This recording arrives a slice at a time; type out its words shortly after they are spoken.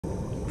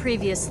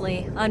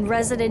Previously on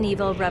Resident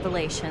Evil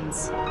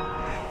Revelations.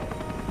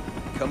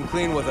 Come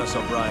clean with us,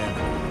 O'Brien.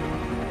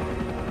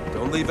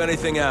 Don't leave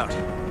anything out.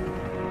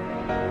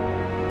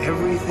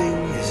 Everything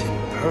is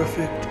in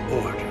perfect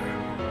order.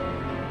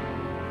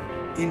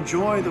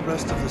 Enjoy the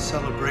rest of the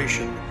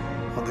celebration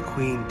on the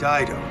Queen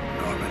Dido,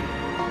 Norman.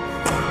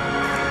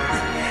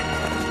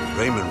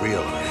 Raymond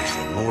realized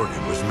that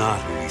Morgan was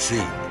not who he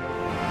seemed.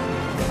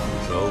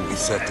 So we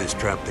set this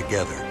trap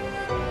together.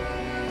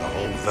 The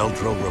whole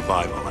Veltro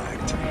revival act.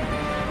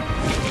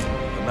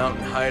 The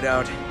mountain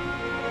hideout,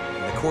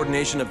 and the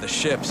coordination of the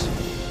ships.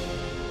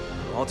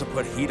 All to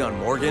put heat on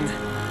Morgan?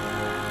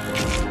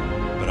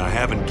 But I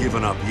haven't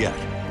given up yet.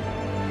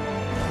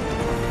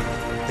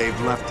 They've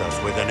left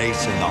us with an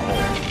ace in the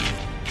hole.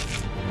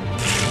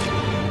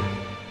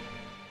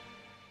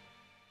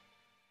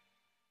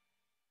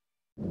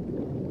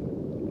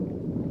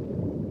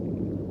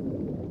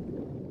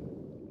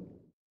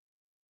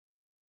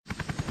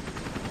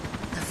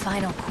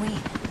 Final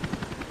queen.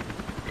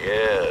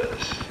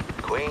 Yes,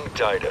 Queen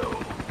Dido.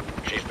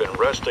 She's been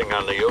resting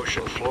on the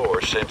ocean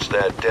floor since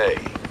that day.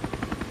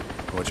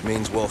 Which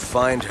means we'll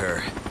find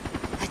her.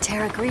 At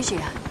Terra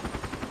Grigia.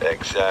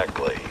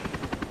 Exactly.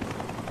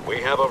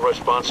 We have a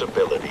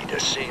responsibility to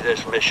see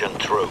this mission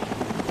through.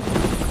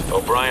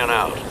 O'Brien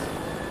out.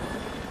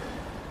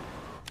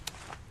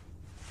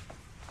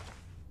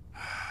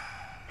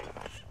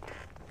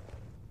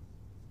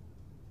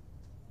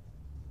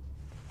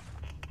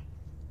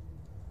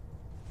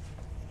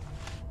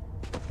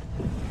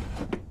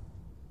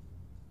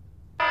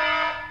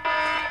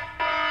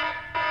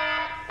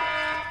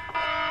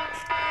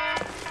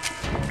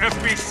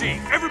 FBC,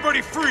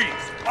 everybody freeze!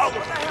 All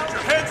put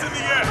your hands in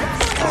the air!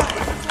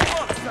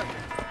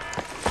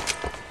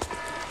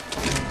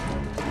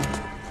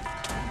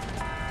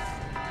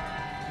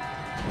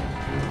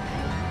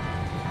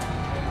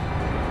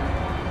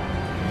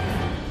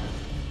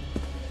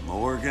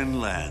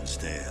 Morgan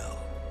Lansdale.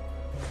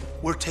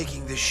 We're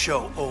taking this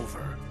show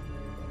over.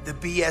 The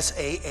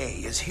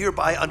BSAA is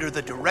hereby under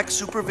the direct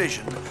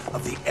supervision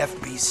of the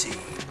FBC.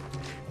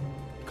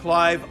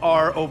 Clive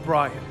R.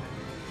 O'Brien,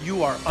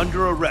 you are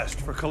under arrest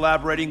for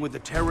collaborating with the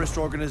terrorist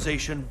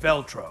organization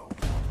Veltro.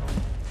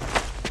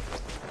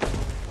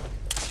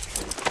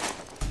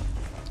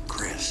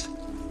 Chris,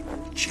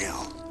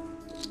 chill.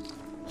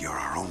 You're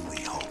our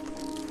only hope.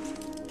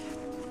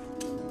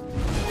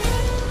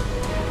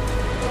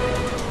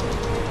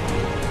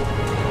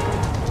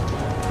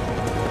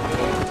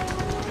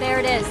 There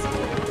it is.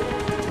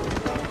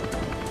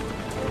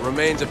 The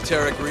remains of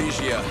Terra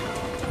Grigia.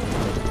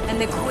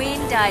 And the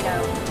Queen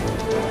Dido.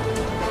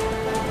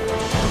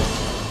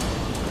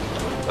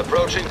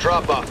 Approaching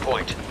drop-off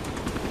point.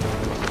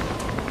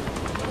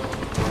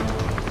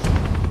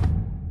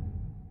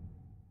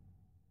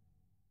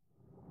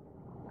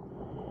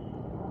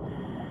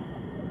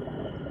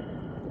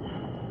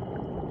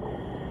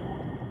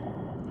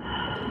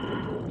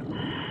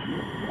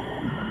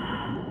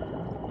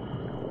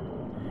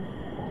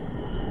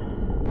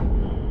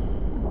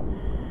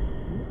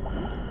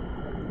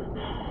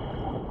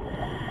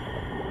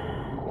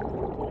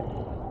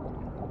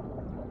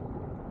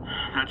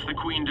 That's the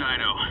Queen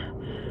Dido.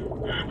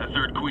 The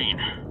third queen.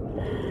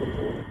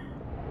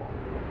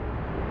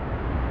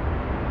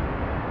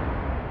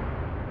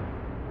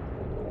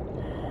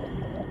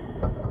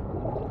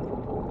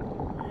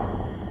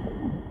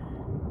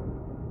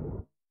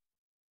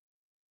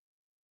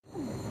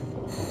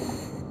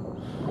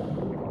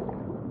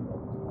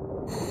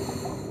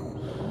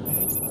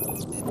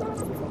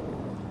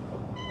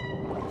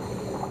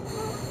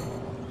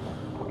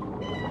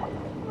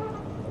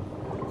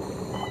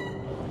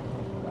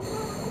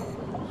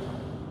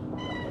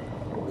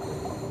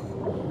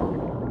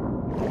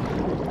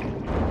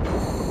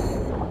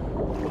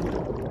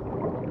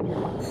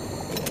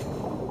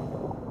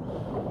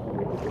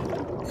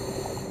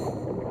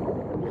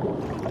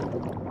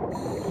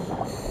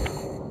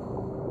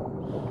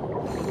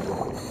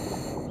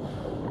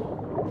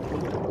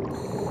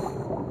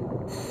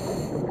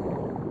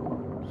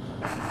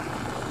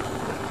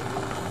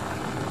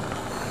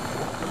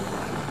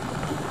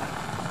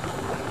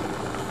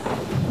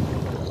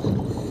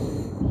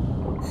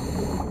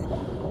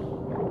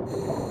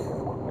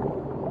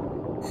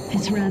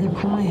 It's rather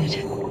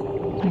quiet,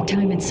 like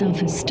time itself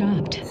has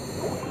stopped.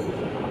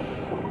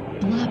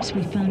 Blobs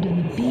we found on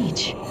the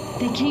beach.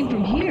 They came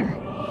from here.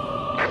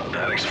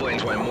 That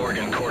explains why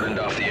Morgan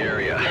cordoned off the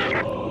area.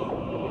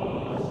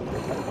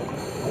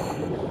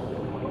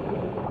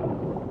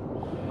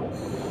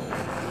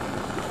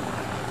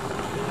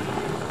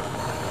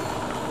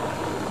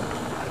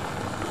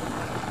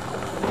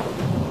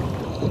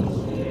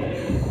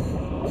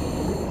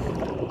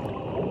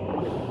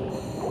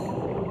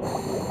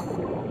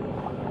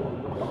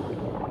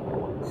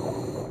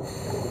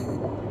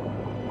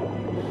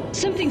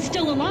 Something's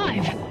still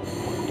alive.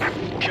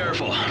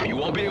 Careful, you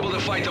won't be able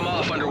to fight them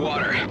off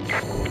underwater.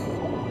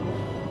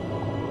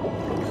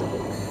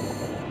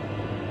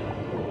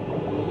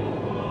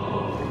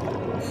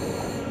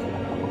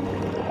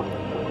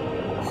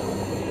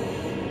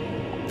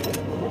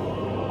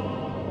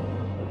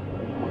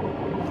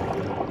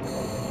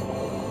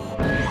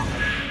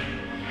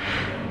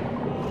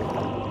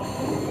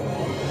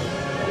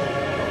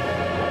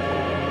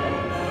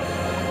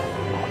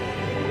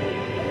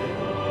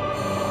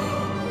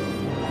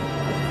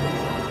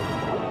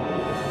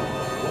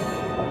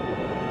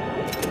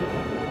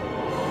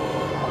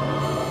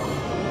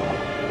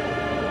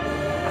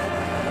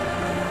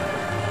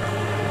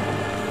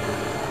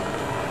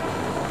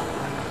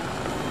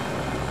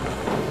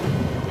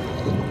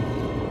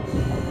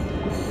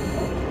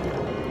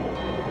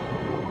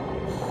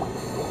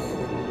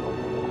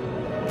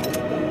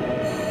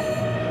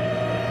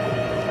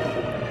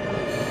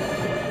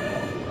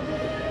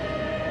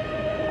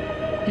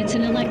 It's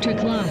an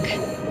electric lock.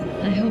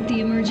 I hope the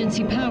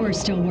emergency power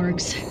still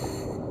works.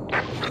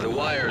 The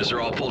wires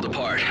are all pulled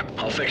apart.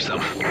 I'll fix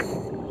them.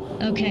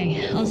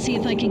 Okay, I'll see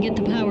if I can get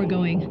the power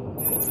going.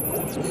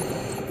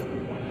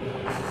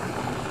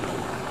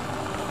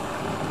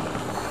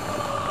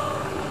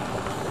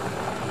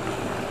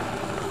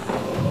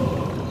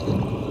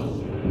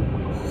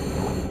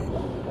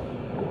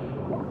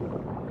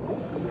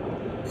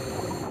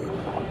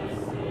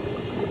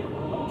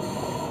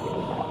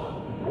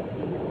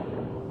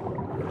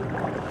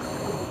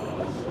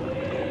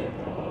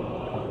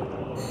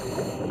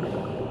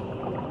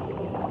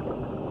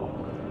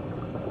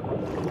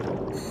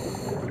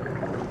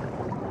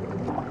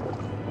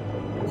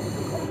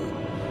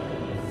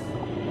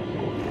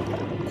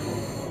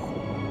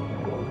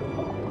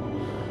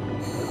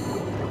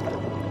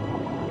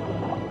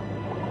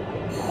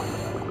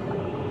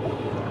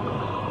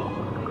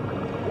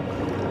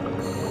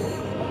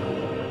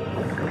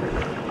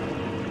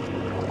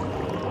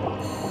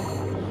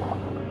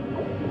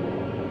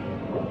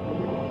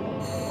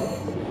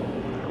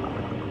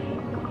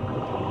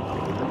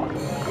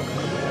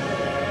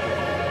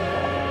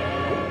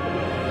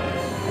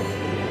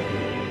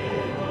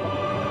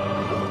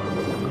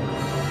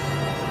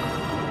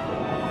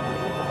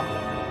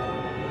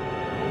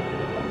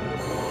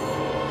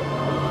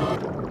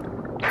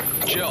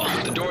 Jill,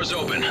 the door's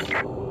open.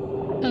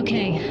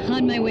 Okay,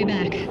 on my way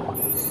back.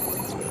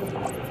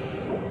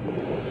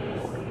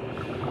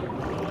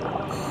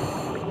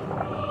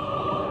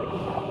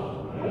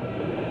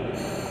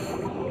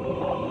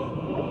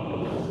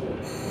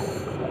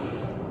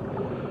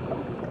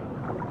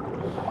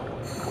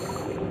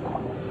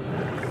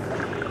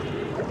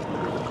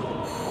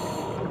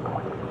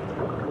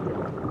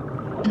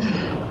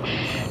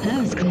 That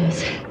was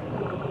close.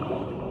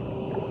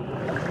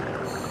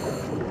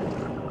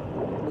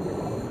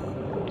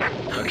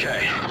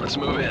 Okay, let's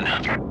move in.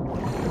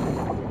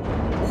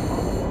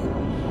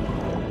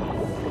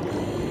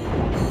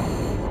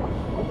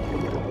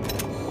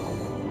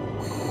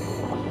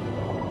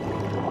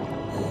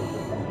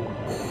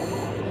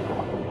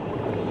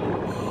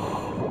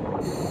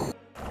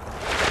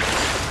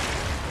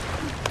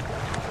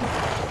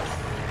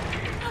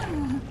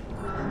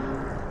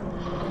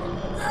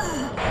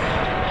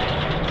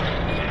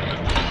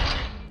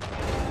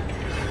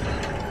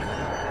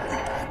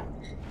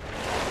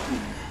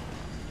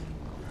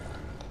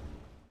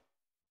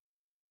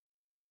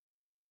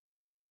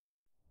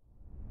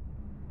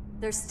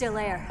 There's still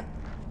air.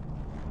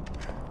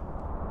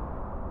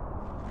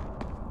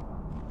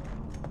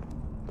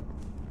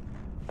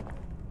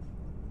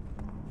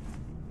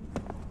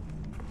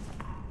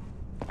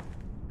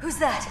 Who's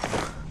that?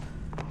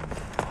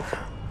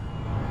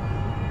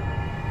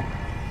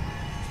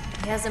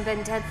 He hasn't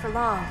been dead for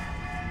long.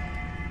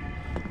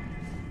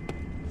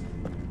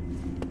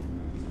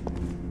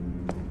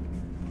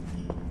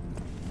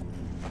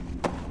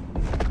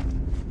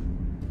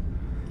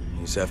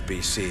 He's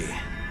FBC.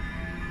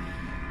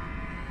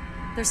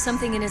 There's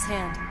something in his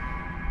hand.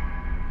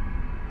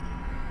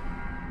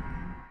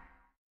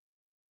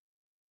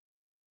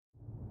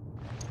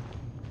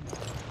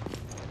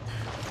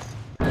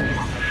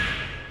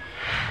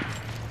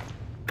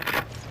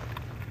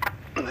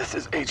 This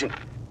is Agent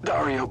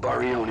Dario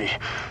Barioni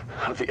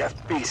of the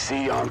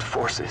FBC Armed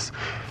Forces.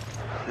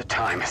 The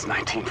time is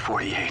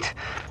 1948.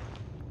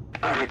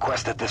 I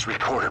request that this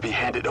recorder be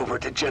handed over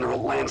to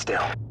General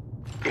Lansdale.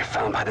 If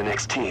found by the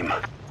next team,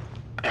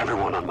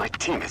 everyone on my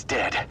team is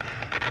dead.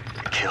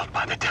 Killed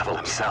by the devil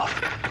himself.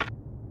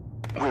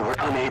 We were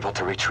unable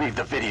to retrieve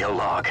the video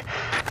log.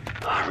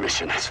 Our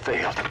mission has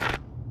failed.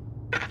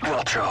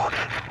 Veltro,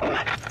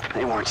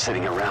 they weren't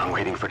sitting around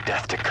waiting for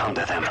death to come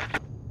to them.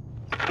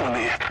 When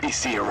the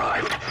FBC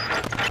arrived,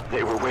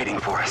 they were waiting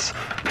for us,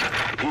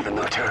 even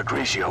though Terra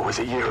Grigio was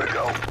a year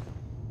ago.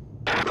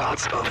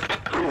 Thoughts of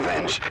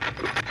revenge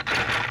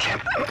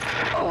kept them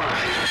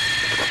alive.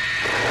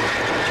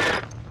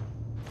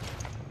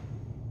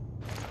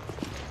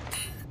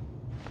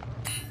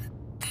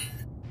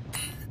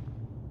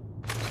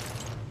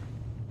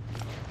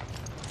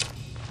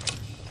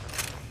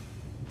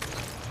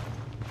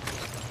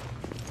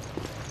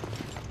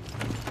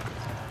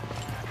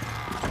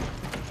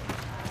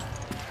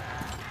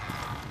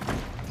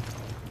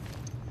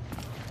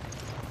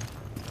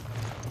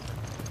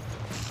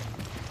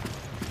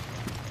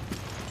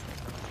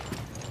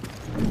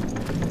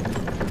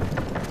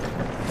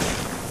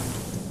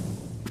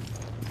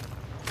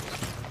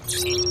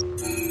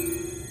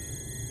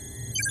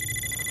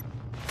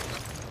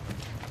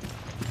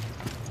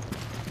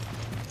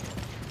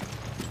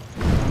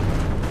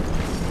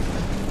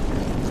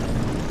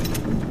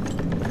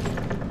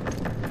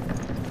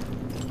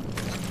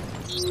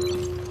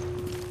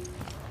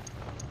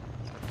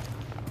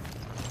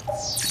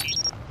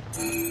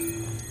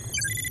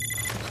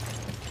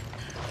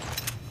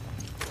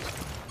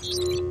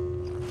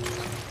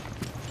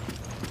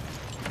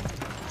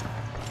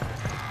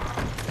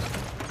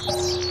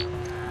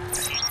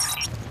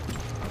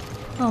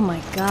 Oh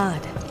my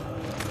God.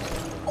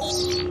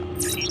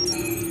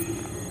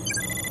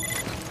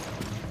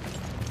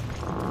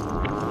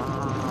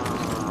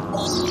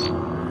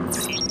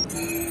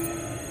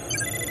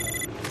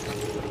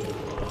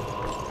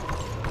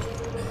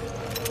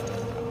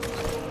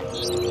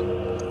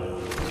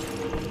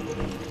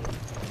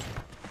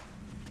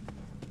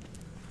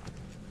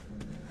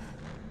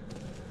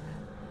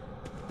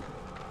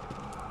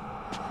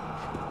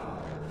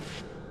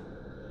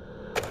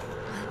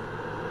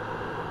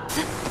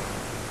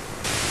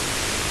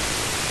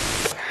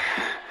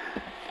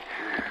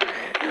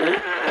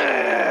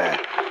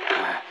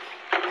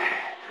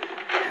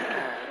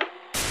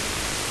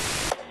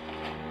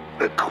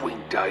 The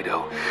Queen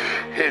Dido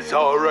is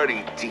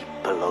already deep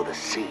below the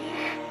sea.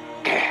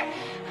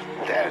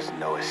 There's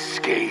no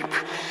escape,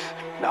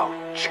 no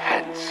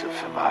chance of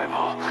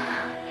survival.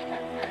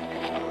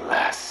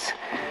 Unless...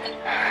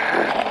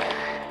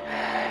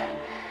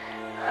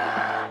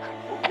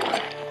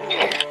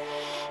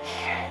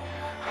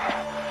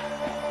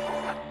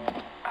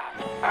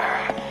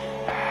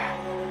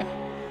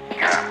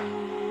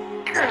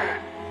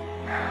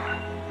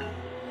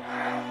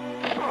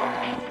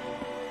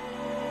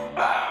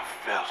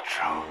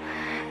 Veltro,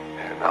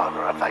 in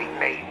honor of thy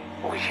name,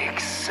 we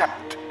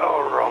accept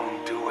our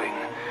wrongdoing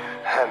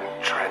and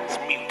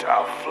transmute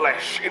our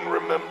flesh in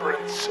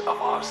remembrance of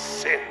our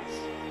sins.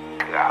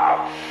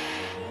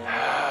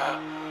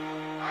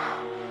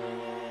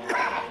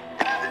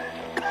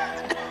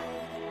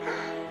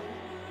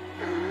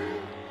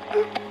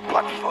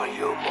 But for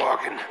you,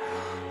 Morgan,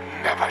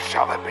 never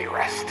shall there be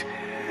rest.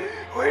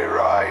 We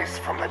rise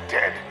from the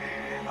dead,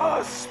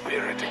 our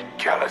spirit a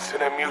callous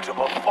and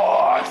immutable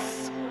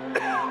force.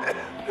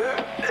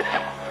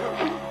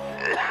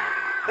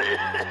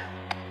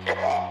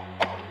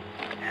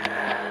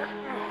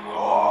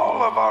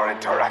 All of our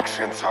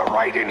interactions are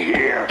right in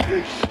here.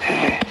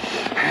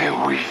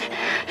 We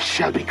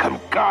shall become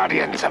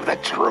guardians of the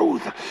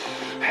truth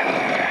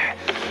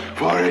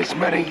for as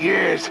many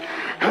years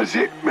as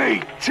it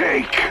may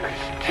take.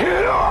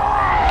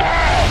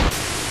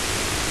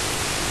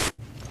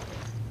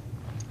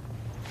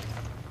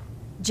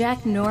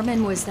 Jack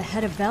Norman was the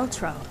head of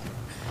Veltro.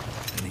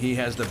 And he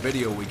has the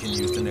video we can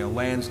use to nail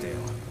Lansdale.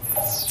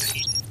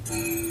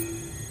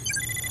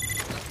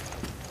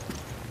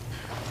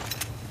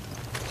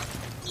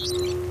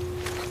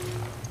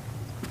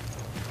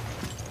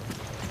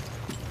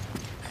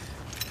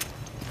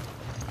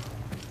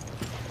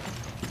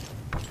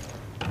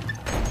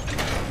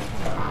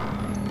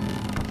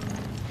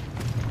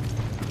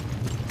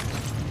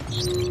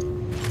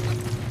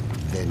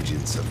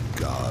 Vengeance of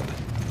God,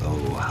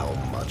 oh, how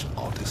much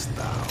oughtest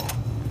thou?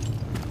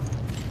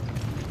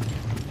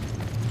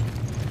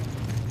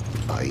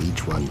 By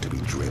each one to be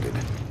dreaded,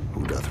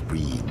 who doth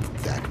read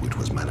that which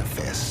was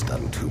manifest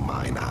unto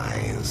mine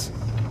eyes.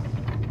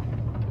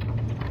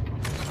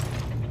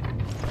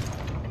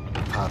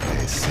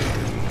 Pape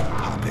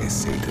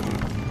Satan,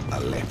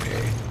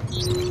 Alepe.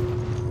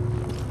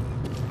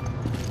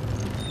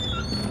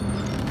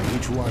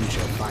 Each one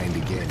shall find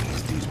again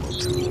his dismal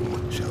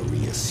tomb, shall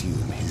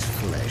reassume his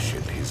flesh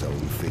and his own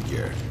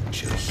figure,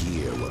 shall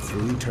hear what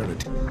through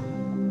eternity...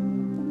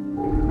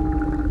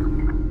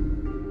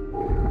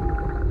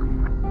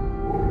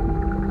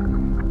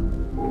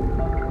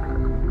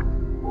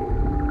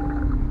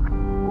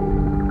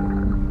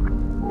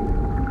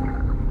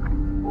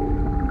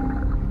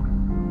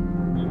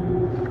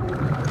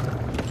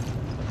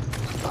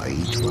 By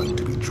each one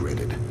to be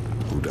dreaded,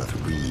 who doth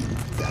read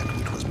that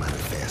which was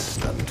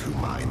manifest unto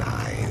mine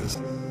eyes.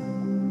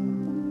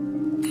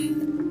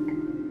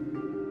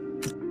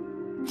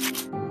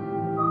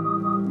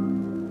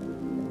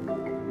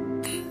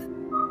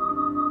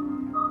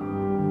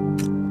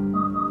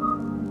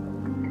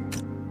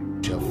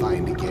 Shall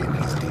find again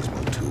his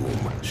dismal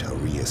tomb, shall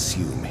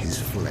reassume his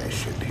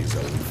flesh and his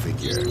own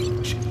figure.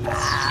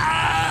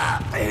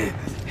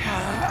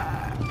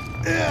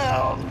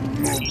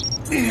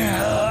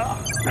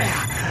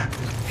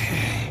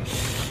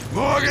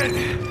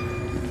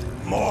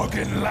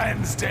 Morgan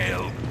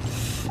Lansdale.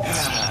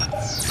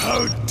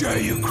 How dare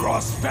you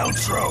cross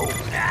Veltro?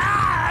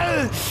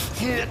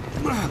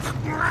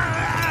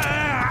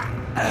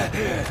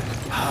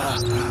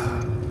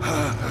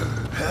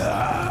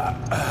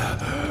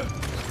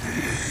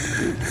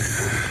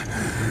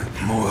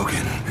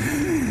 Morgan,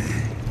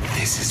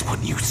 this is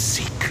what you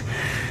seek,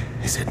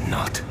 is it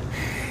not?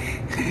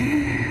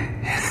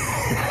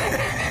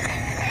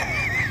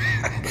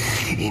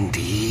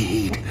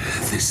 Indeed,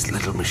 this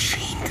little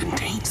machine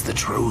contains the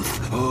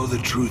truth. Oh, the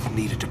truth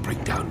needed to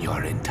bring down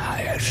your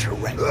entire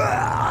charade.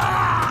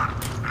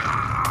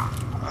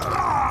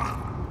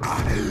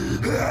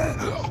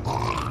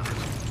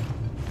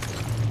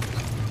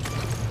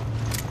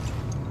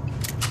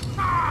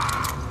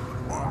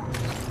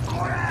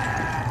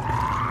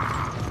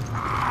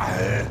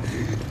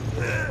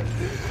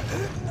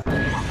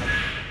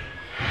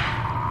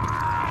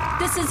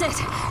 This is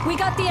it. We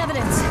got the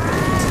evidence.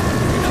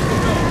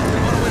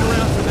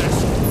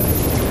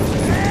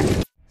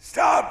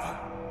 Stop!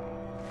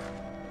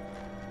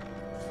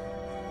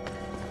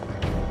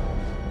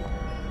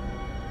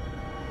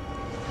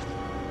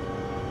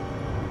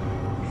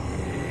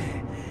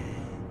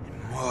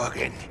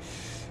 Morgan,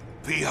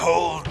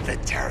 behold the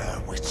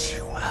terror which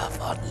you have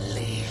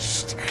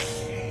unleashed.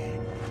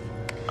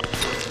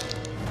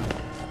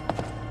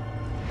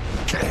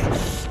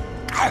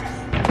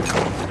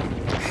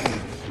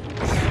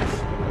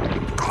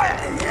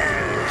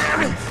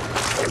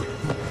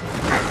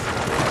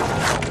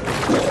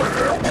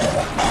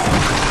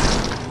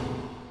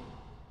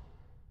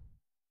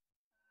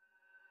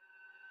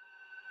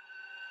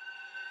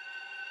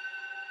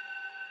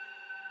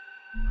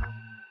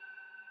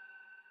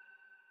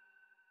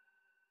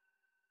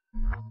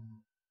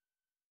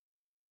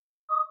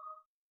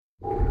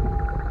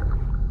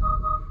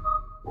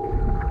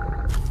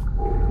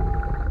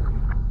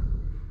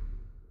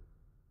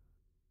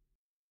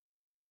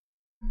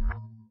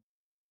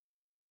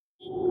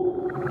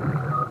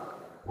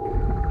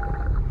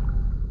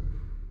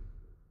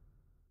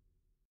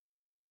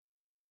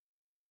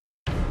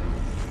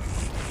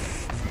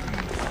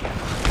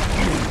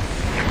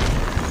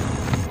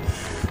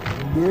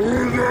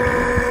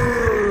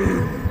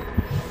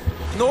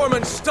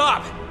 Norman,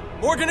 stop!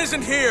 Morgan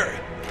isn't here!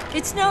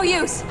 It's no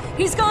use.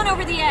 He's gone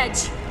over the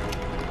edge.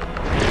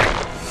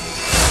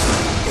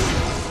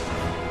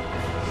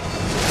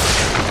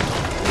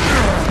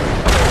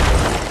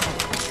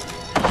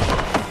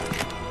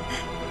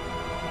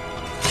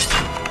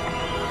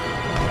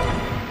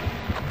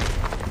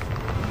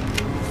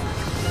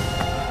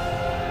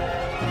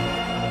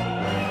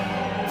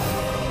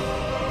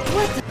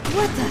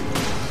 What the?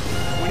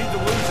 We need to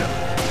lose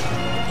him.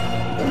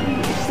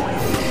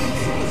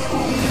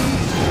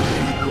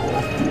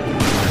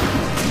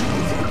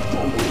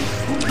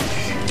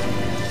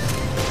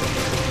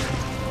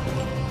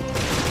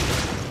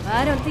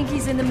 I don't think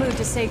he's in the mood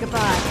to say goodbye.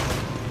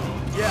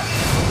 Yeah,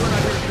 we're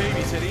not here to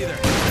babysit either.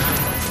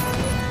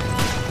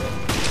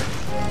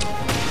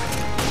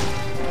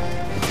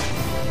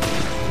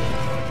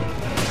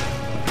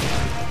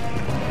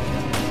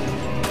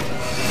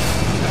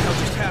 What the hell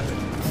just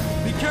happened?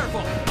 Be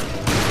careful!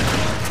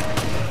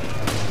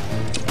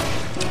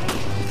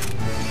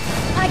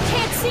 I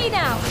can't see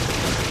now!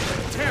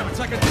 Damn, it's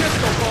like a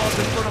disco ball's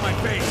in front of my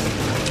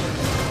face!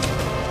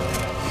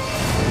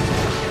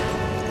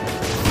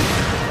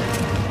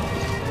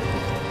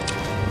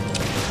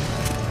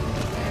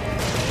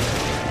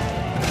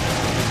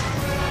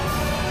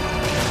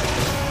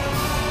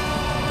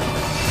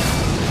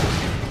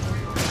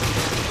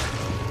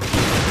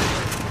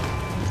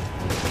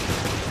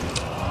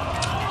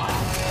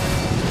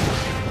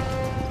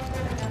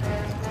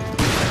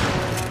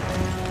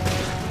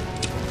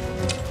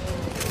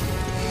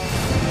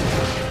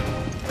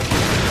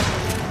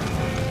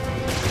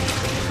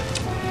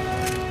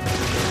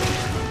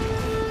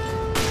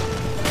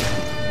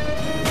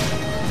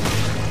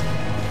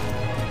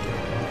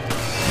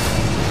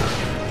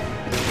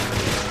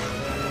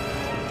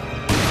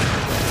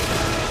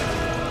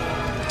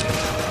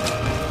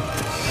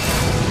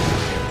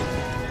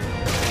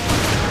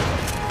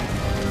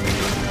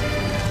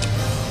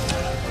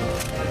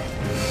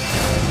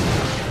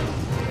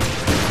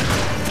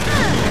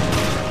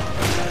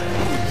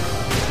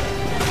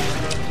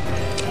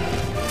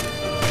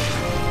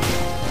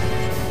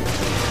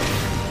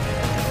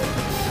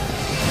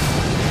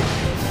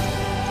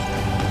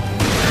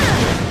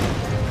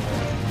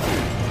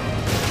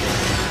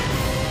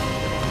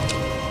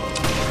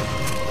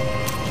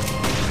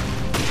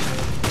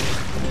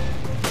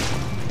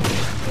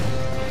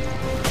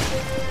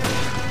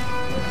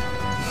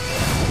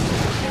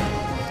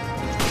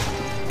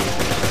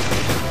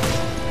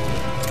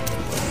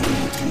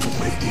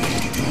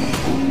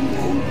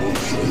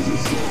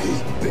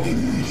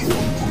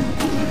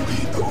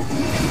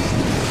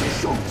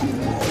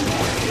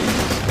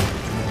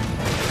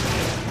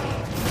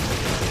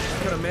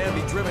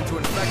 driven to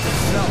infect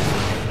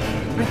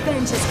himself.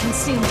 Revenge has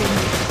consumed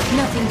him.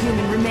 Nothing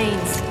human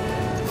remains.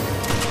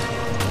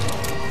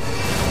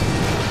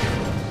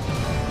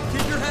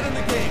 Keep your head in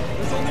the game.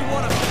 There's only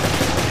one of them.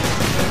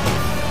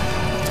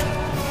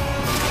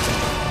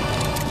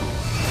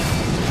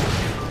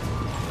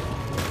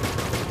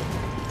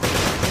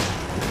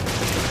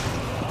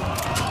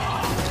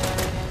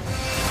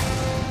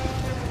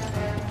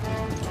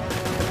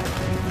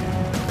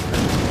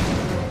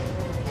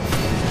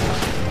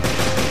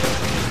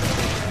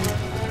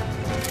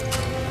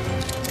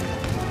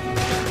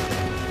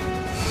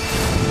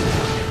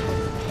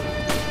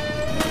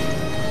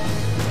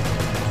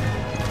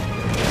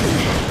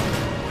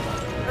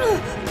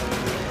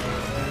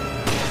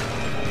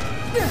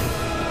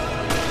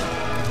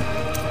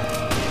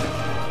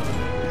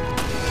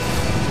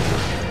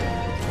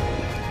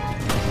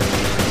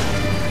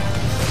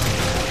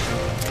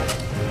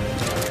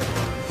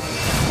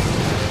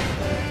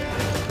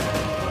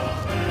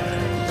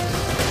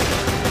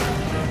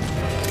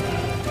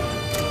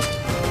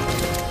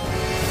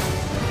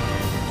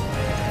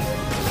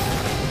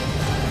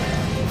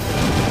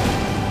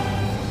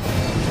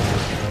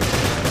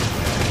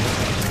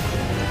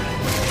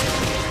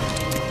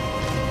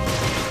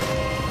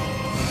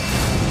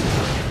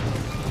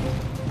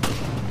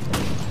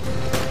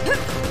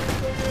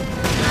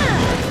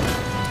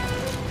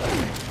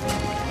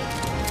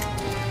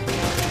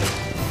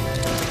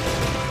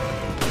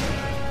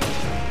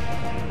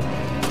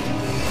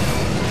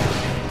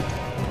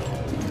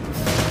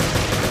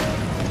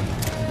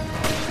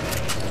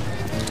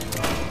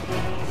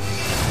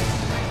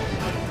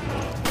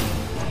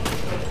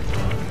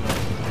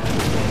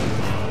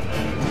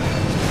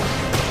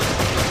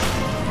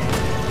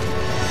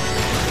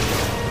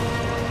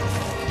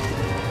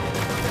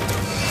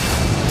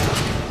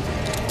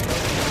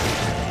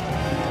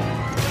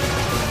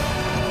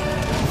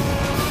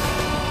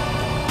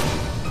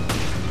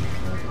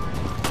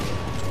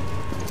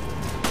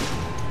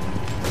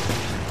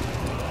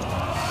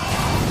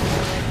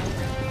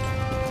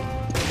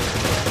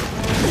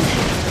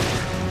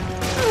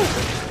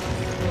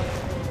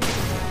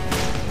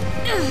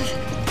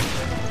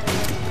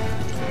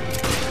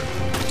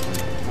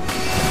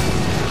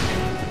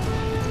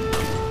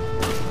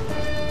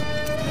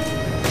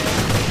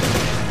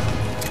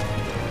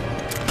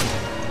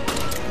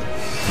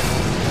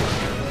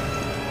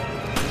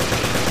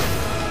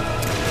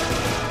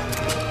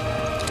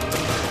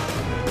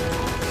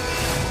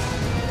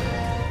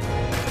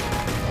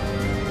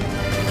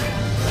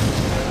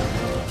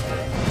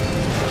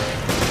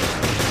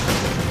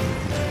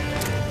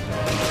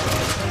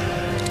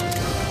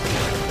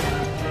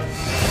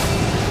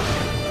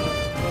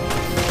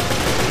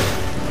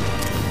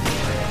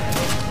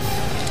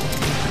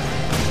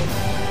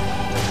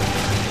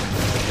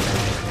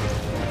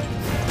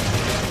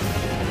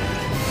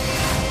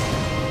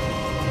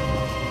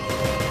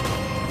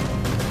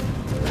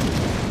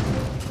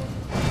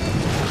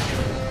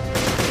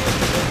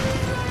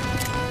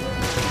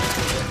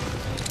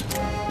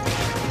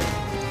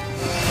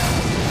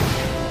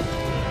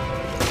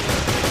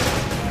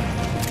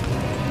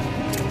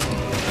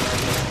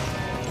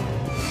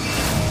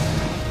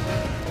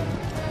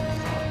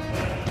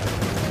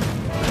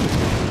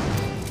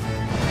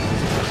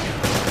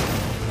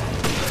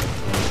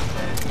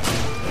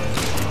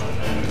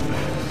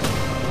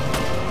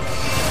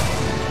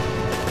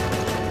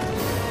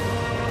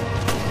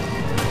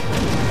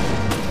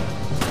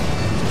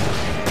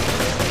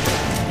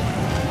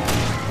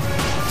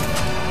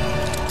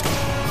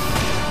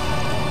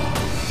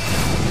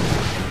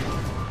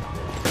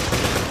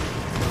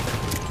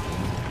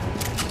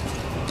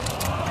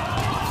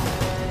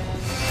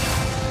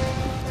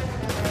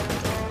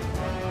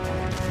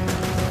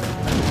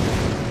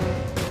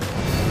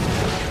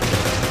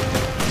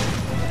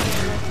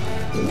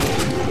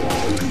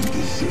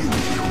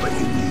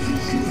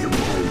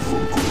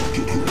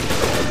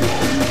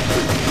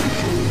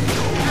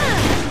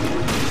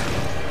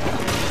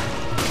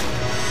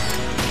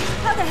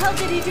 hell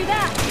did he do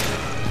that?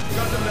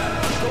 Doesn't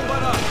matter. Don't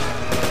let up.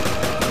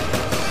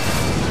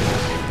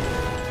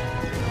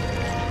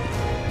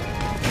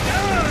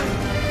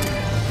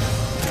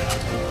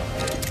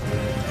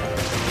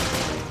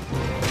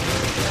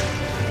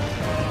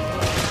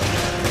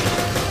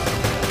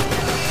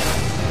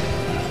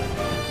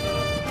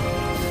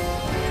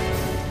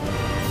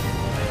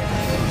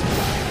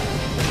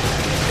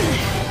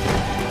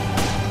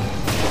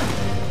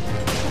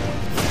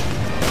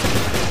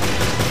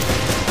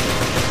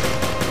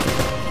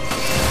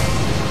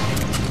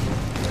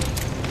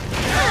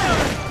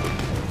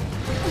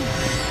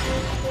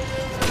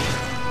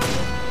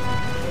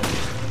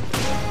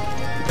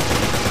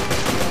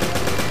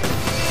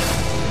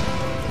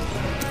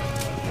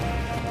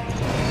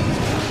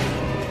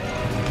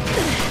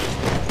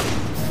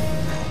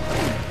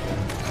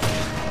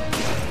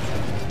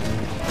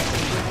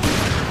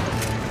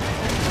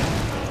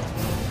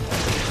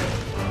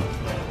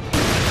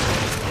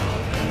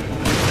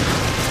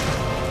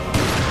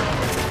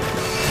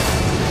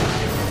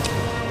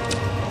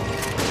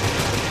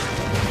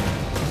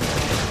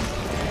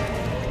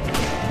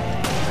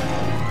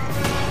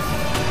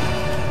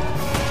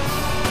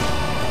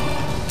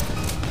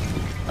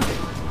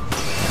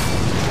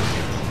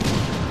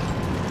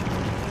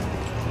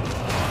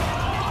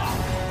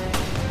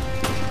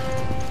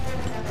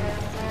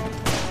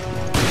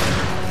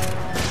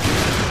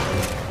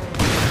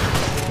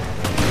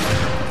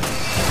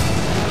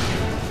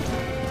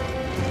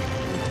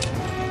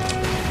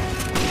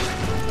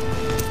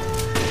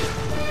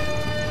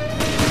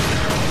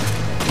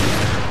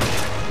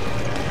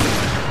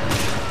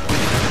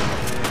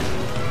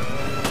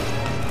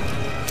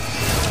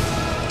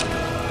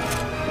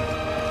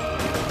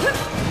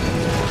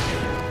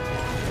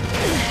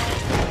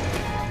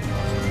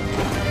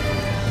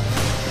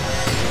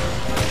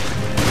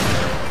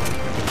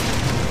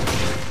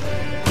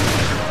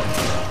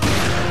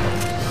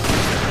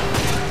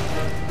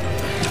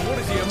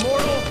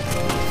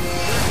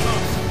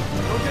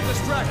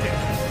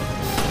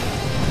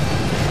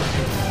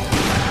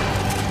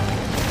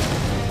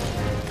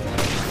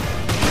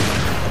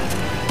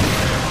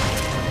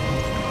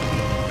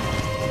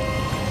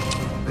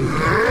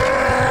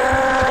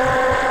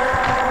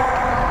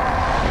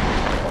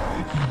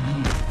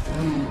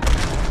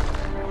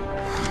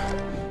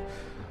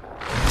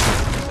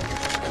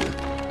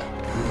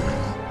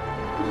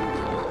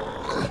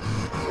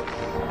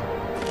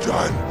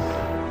 Done.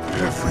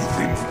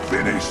 Everything's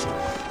finished.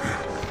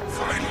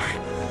 Finally,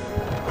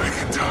 I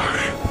can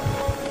die.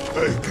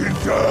 I can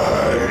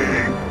die.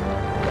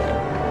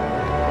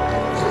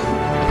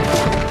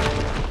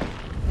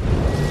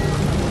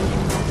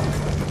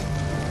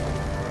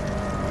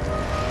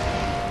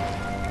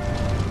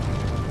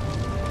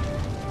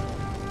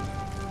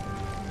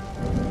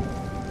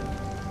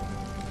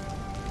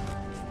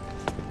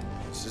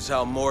 This is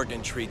how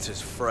Morgan treats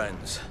his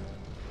friends.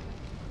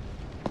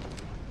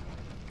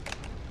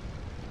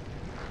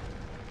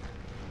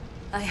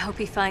 I hope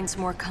he finds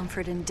more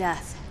comfort in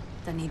death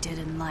than he did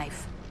in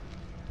life.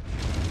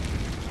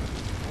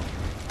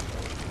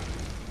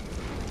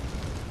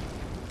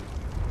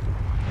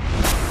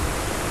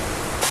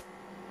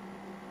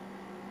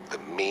 The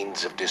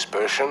means of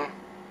dispersion?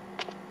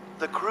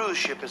 The cruise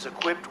ship is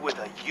equipped with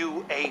a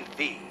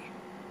UAV.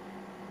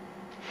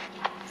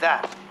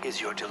 That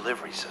is your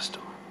delivery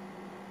system.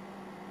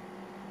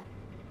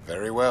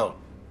 Very well.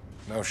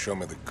 Now show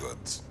me the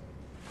goods.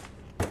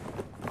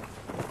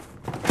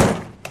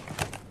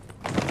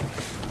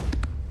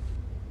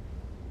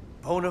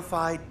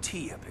 Bonafide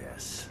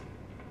T-Abyss.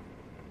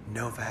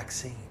 No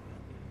vaccine.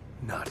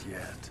 Not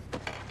yet.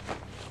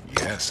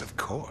 Yes, of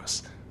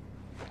course.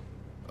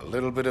 A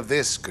little bit of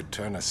this could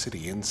turn a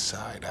city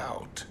inside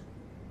out.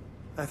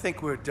 I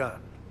think we're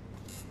done.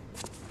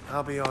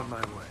 I'll be on my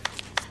way.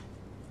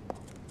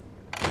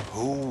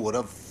 Who would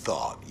have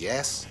thought,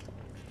 yes?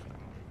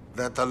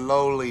 That the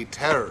lowly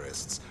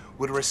terrorists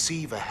would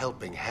receive a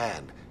helping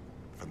hand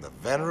from the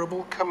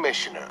venerable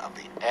commissioner of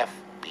the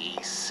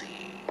FBC.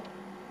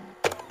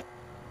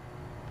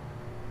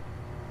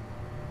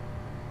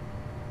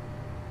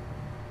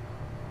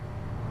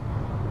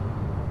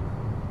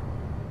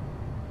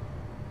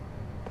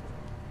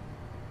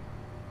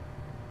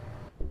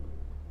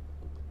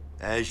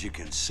 As you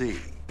can see,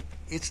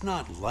 it's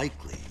not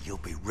likely you'll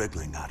be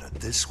wriggling out of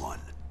this one.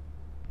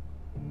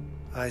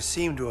 I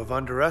seem to have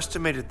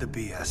underestimated the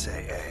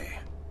BSAA.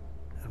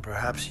 And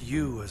perhaps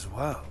you as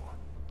well.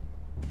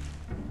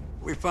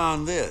 We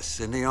found this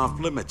in the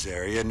off-limits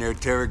area near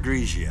Terra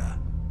Grigia.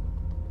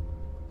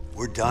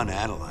 We're done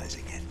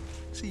analyzing it,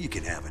 so you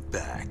can have it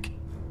back.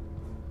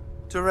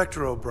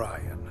 Director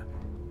O'Brien,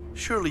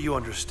 surely you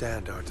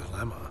understand our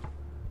dilemma.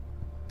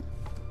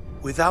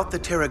 Without the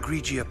Terra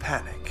Grigia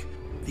panic,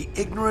 the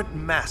ignorant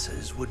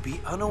masses would be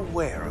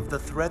unaware of the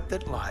threat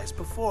that lies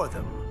before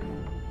them.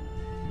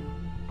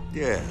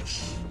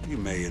 Yes, you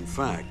may in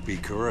fact be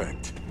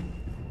correct.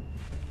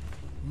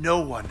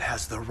 No one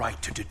has the right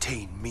to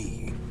detain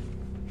me.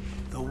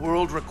 The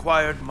world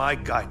required my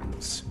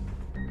guidance.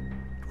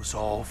 It was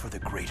all for the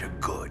greater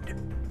good.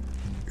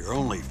 You're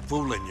only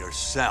fooling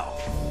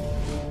yourself.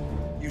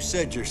 You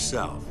said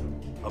yourself,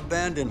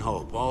 abandon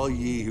hope, all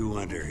ye who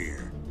enter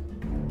here.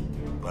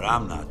 But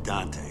I'm not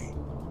Dante,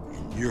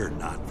 and you're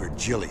not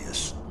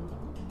Virgilius.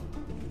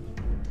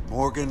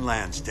 Morgan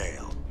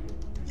Lansdale,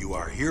 you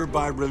are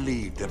hereby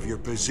relieved of your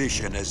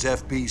position as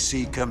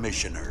FBC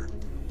Commissioner.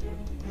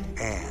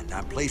 And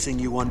I'm placing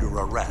you under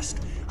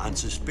arrest on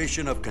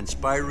suspicion of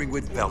conspiring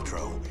with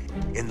Veltro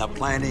in the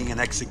planning and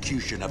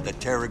execution of the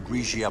Terra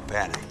Grigia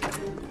panic.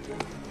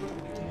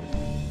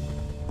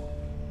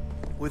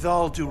 With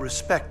all due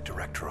respect,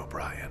 Director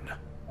O'Brien,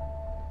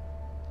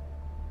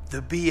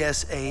 the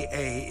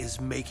BSAA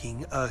is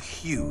making a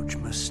huge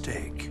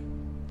mistake.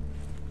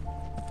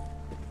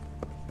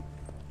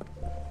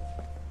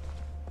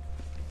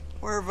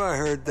 Where have I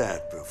heard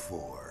that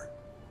before?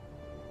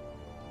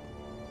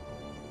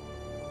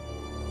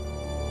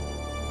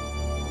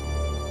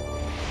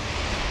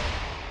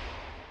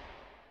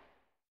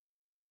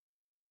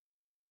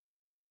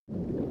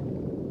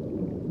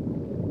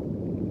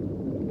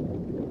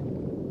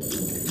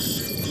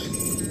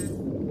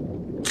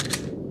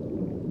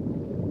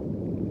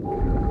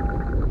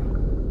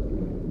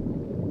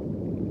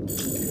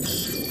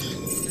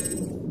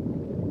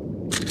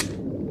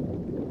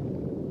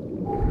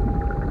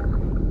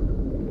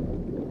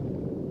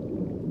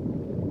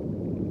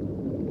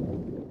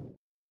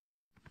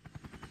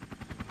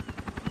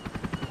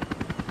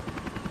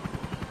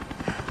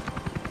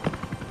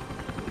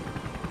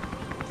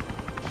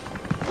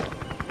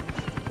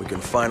 We can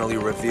finally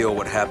reveal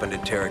what happened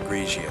at Terra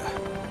Grigia.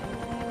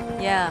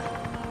 Yeah,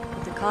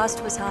 but the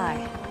cost was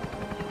high.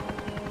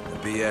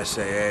 The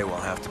BSAA will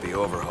have to be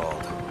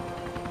overhauled.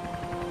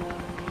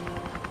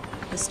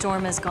 The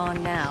storm is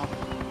gone now.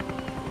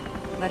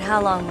 But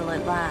how long will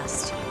it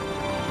last?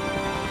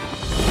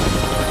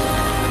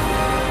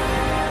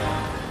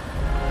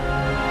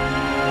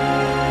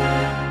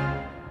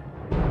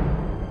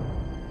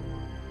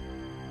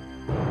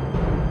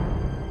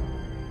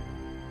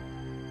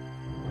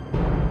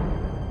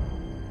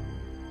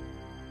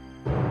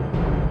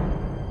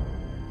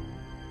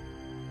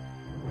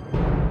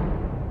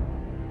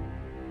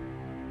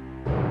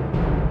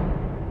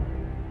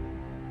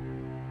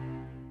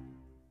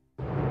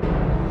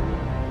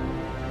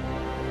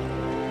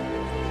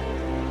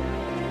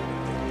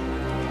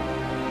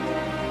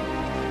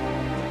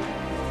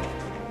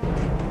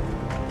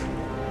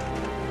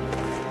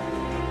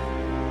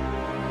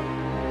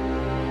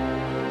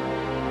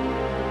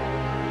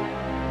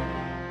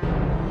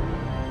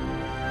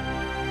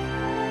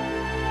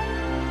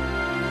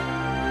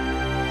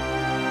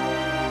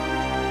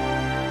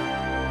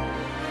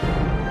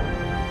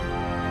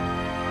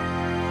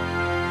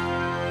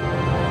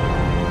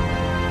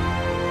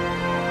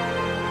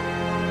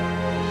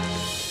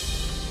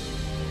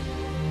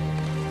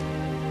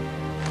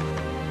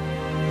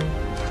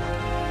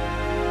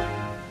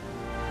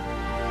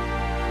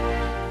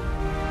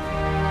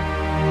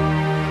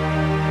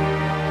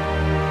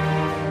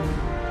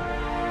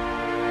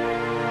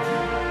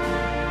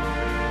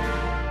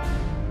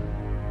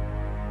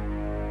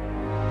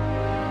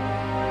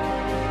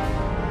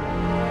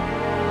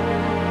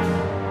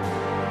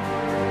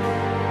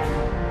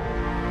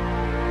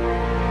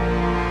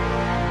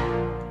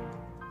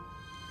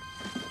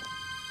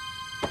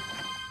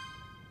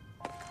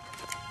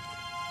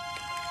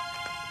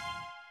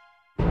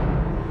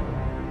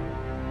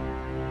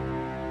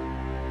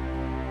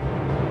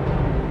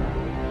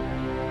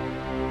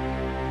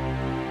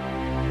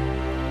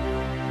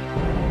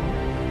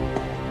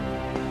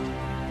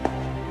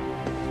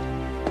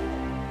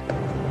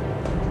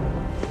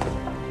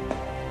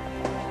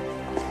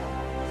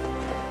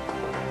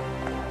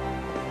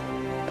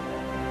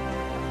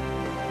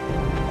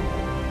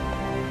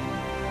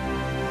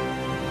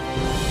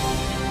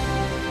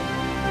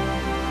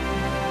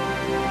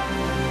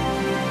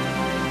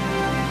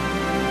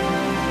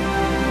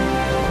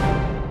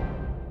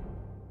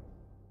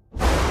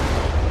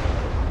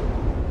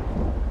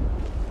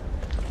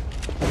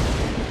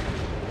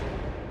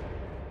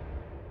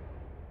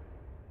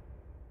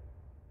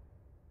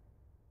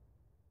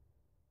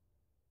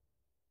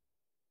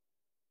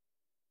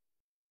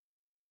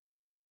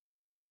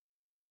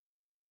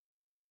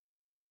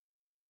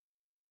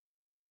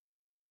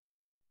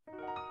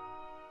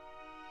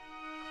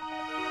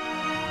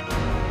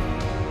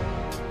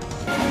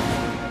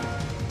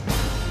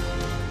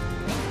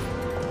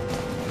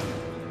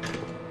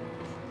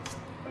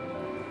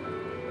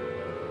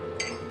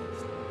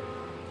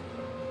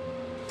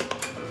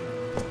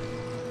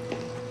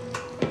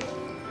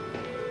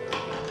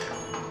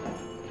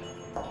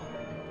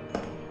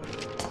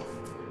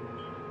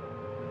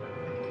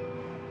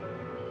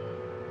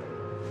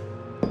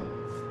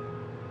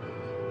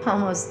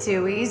 Almost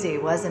too easy,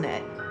 wasn't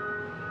it?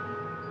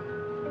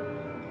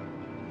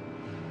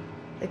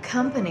 The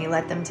company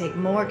let them take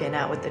Morgan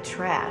out with the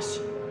trash.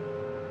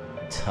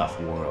 Tough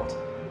world.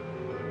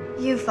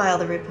 You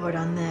filed a report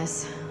on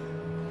this.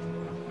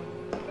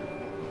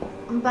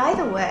 By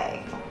the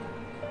way,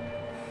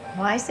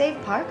 why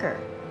save Parker?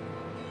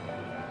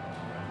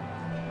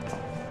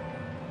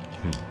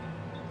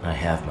 I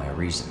have my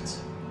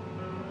reasons.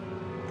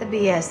 The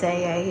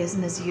BSAA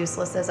isn't as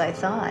useless as I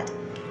thought.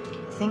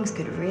 Things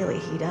could really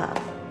heat up.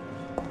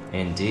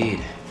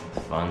 Indeed.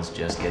 The fun's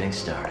just getting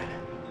started.